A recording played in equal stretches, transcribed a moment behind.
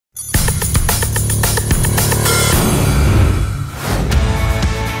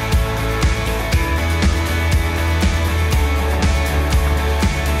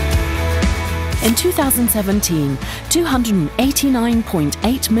2017,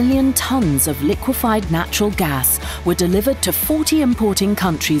 289.8 million tonnes of liquefied natural gas were delivered to 40 importing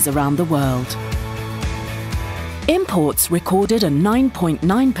countries around the world. Imports recorded a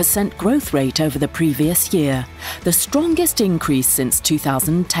 9.9% growth rate over the previous year, the strongest increase since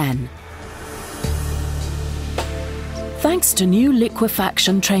 2010. Thanks to new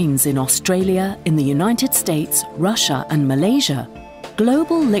liquefaction trains in Australia, in the United States, Russia and Malaysia,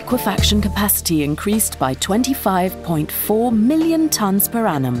 global liquefaction capacity increased by 25.4 million tonnes per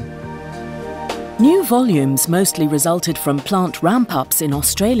annum. New volumes mostly resulted from plant ramp-ups in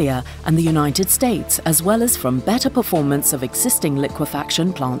Australia and the United States, as well as from better performance of existing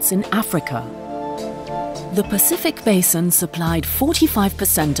liquefaction plants in Africa. The Pacific Basin supplied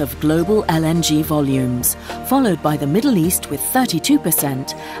 45% of global LNG volumes, followed by the Middle East with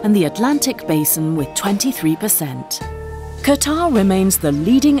 32% and the Atlantic Basin with 23%. Qatar remains the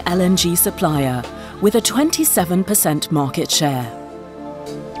leading LNG supplier, with a 27% market share.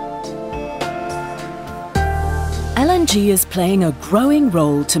 LNG is playing a growing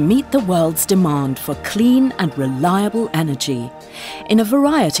role to meet the world's demand for clean and reliable energy in a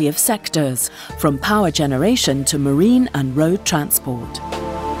variety of sectors, from power generation to marine and road transport.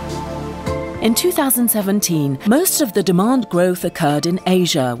 In 2017, most of the demand growth occurred in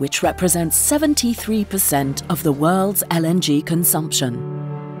Asia, which represents 73% of the world's LNG consumption.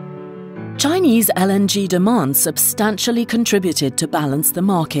 Chinese LNG demand substantially contributed to balance the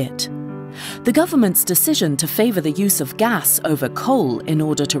market. The government's decision to favour the use of gas over coal in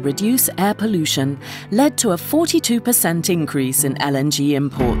order to reduce air pollution led to a 42% increase in LNG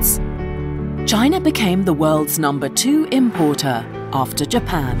imports. China became the world's #2 importer after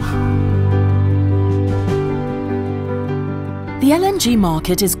Japan. The LNG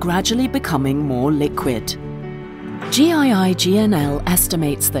market is gradually becoming more liquid. GIIGNL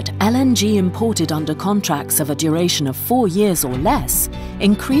estimates that LNG imported under contracts of a duration of 4 years or less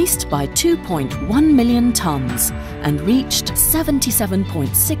increased by 2.1 million tonnes and reached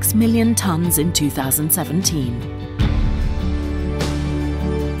 77.6 million tonnes in 2017.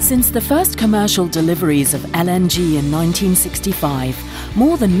 Since the first commercial deliveries of LNG in 1965,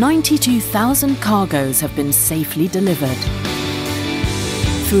 more than 92,000 cargoes have been safely delivered.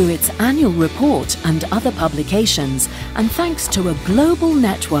 Through its annual report and other publications, and thanks to a global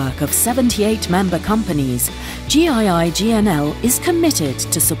network of 78 member companies, GIIGNL is committed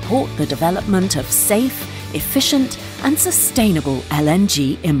to support the development of safe, efficient and sustainable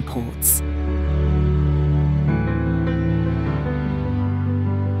LNG imports.